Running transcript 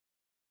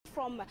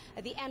from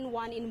the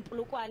N1 in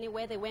Polokwane,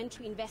 where they went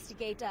to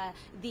investigate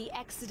the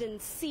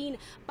accident scene.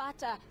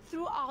 But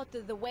throughout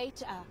the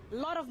wait, a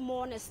lot of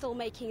mourners still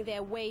making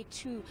their way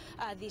to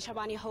the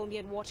Chabane home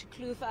here in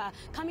Waterkloof,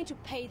 coming to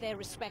pay their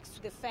respects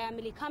to the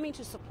family, coming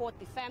to support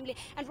the family.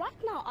 And right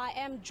now I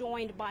am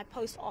joined by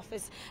Post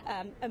Office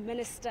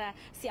Minister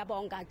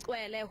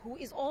Mchunu, who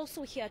is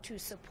also here to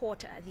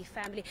support the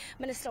family.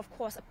 Minister, of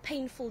course, a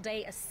painful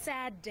day, a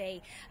sad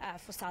day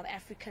for South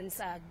Africans,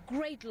 a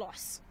great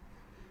loss.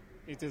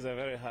 It is a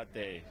very hard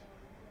day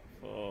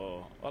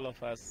for all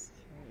of us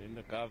in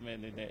the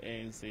government, in the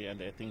ANC,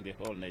 and I think the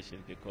whole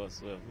nation,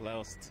 because we've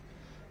lost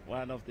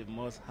one of the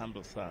most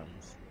humble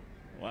sons,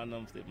 one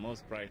of the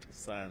most bright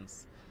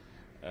sons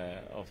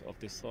of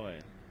the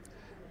soil.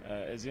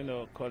 As you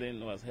know,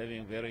 Colin was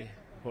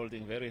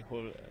holding very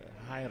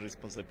high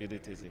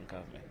responsibilities in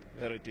government,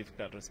 very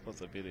difficult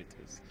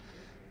responsibilities,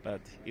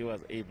 but he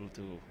was able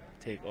to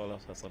take all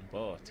of us on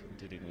board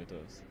in dealing with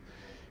those.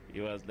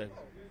 It was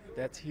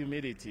that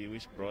humility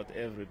which brought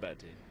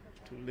everybody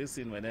to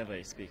listen whenever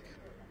I speak,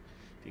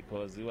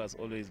 because he was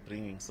always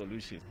bringing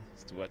solutions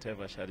to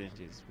whatever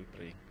challenges we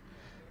bring.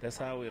 That's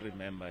how we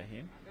remember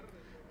him.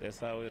 That's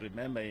how we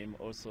remember him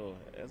also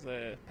as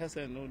a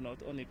person who not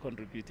only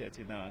contributed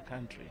in our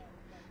country,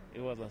 he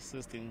was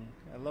assisting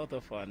a lot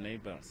of our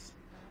neighbors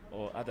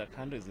or other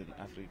countries in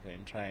Africa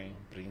in trying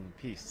to bring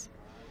peace.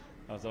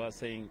 As I was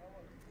saying,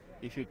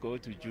 if you go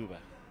to Juba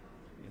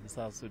in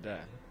South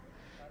Sudan,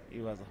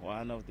 he was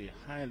one of the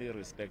highly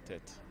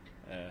respected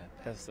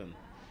person,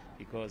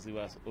 because he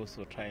was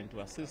also trying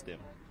to assist them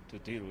to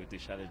deal with the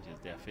challenges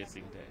they are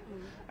facing there.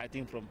 I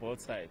think from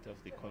both sides of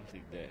the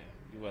conflict there,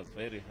 he was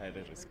very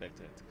highly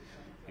respected,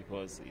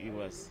 because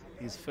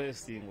his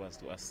first thing was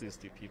to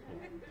assist the people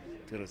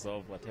to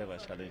resolve whatever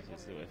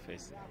challenges they were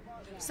facing.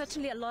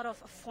 Certainly a lot of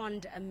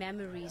fond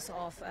memories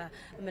of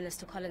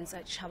Minister Collins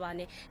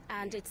Chabane,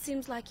 and it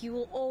seems like you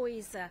will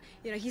always,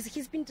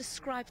 he's been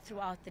described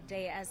throughout the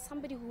day as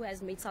somebody who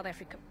has made South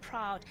Africa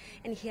proud,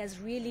 and he has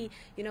really,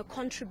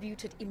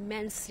 contributed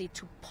immensely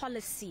to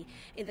policy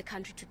in the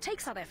country to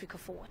take South Africa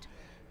forward.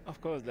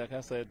 Of course, like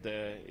I said,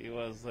 he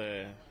was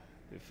the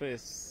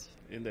first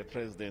in the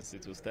presidency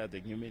to start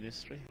the new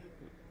ministry,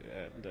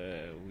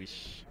 and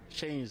which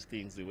changed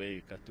things the way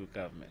he took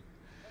government.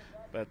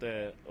 But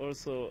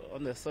also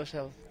on the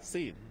social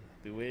scene,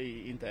 the way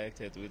he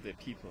interacted with the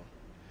people.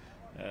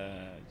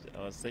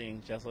 I was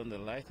saying, just on the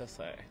lighter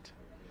side,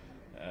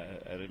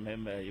 I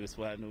remember he was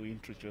one who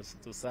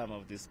introduced to some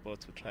of these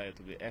sports to try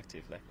to be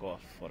active, like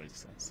golf, for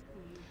instance.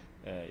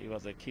 He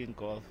was a keen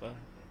golfer,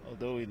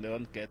 although we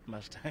don't get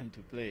much time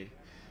to play.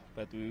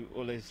 But we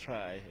always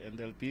try, and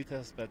they'll beat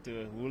us, but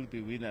we'll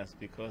be winners,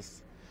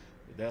 because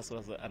that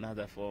was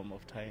another form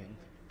of trying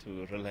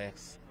to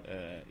relax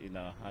in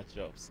our hard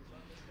jobs.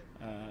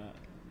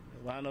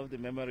 One of the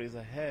memories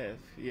I have,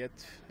 he had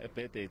a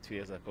birthday 2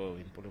 years ago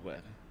in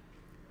Polokwane.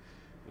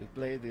 We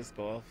played this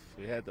golf,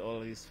 we had all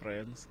his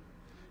friends.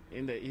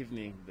 In the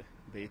evening,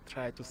 they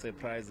tried to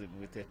surprise him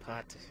with a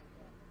party.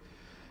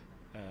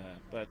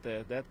 But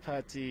that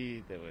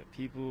party, there were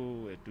people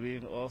who were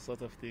doing all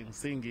sorts of things,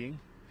 singing.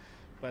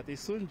 But he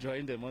soon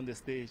joined them on the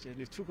stage, and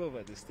he took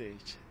over the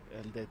stage.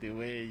 And the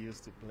way he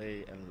used to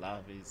play and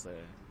love his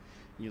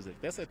music.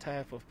 That's a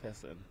type of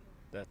person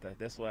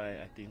that's why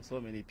I think so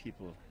many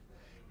people,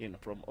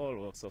 from all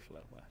walks of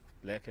life,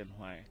 black and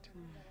white,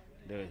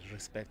 they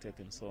respected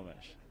him so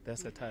much.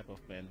 That's the type of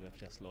man we have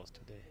just lost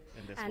today,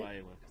 and that's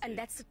why. And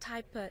that's the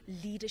type of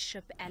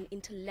leadership and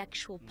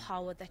intellectual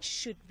power that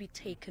should be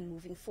taken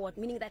moving forward,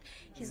 meaning that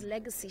his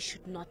legacy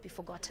should not be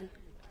forgotten.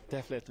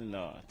 Definitely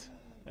not.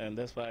 And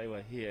that's why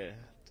we're here,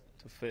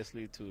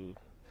 to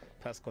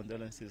pass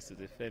condolences to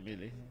the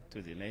family,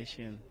 to the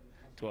nation,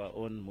 to our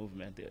own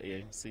movement, the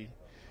ANC,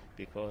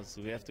 because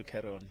we have to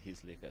carry on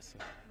his legacy.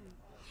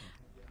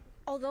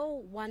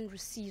 Although one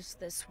receives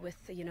this with,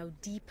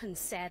 deepened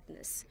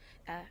sadness,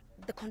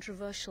 the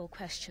controversial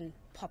question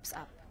pops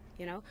up,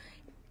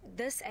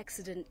 This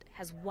accident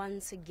has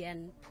once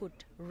again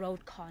put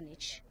road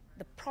carnage,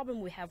 the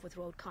problem we have with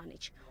road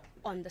carnage,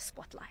 on the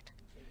spotlight.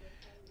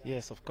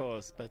 Yes, of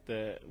course, but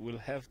we'll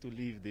have to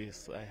leave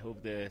this, I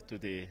hope, to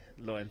the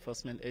law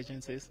enforcement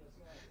agencies,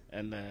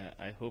 and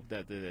I hope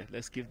that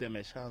let's give them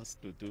a chance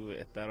to do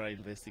a thorough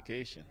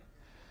investigation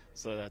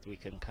so that we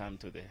can come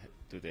to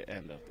the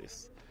end of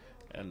this.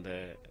 And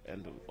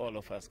all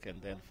of us can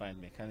then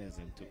find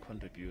mechanisms to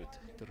contribute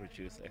to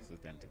reduce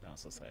accidents in our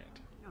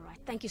society. All right.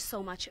 Thank you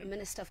so much,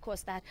 Minister. Of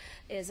course, that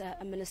is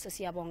Minister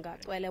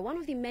Mchunu, one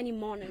of the many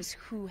mourners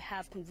who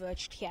have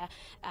converged here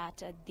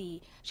at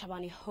the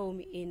Chabane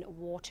home in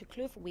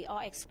Waterkloof. We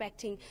are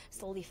expecting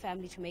still the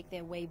family to make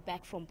their way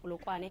back from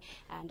Polokwane,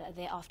 and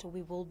thereafter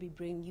we will be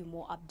bringing you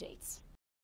more updates.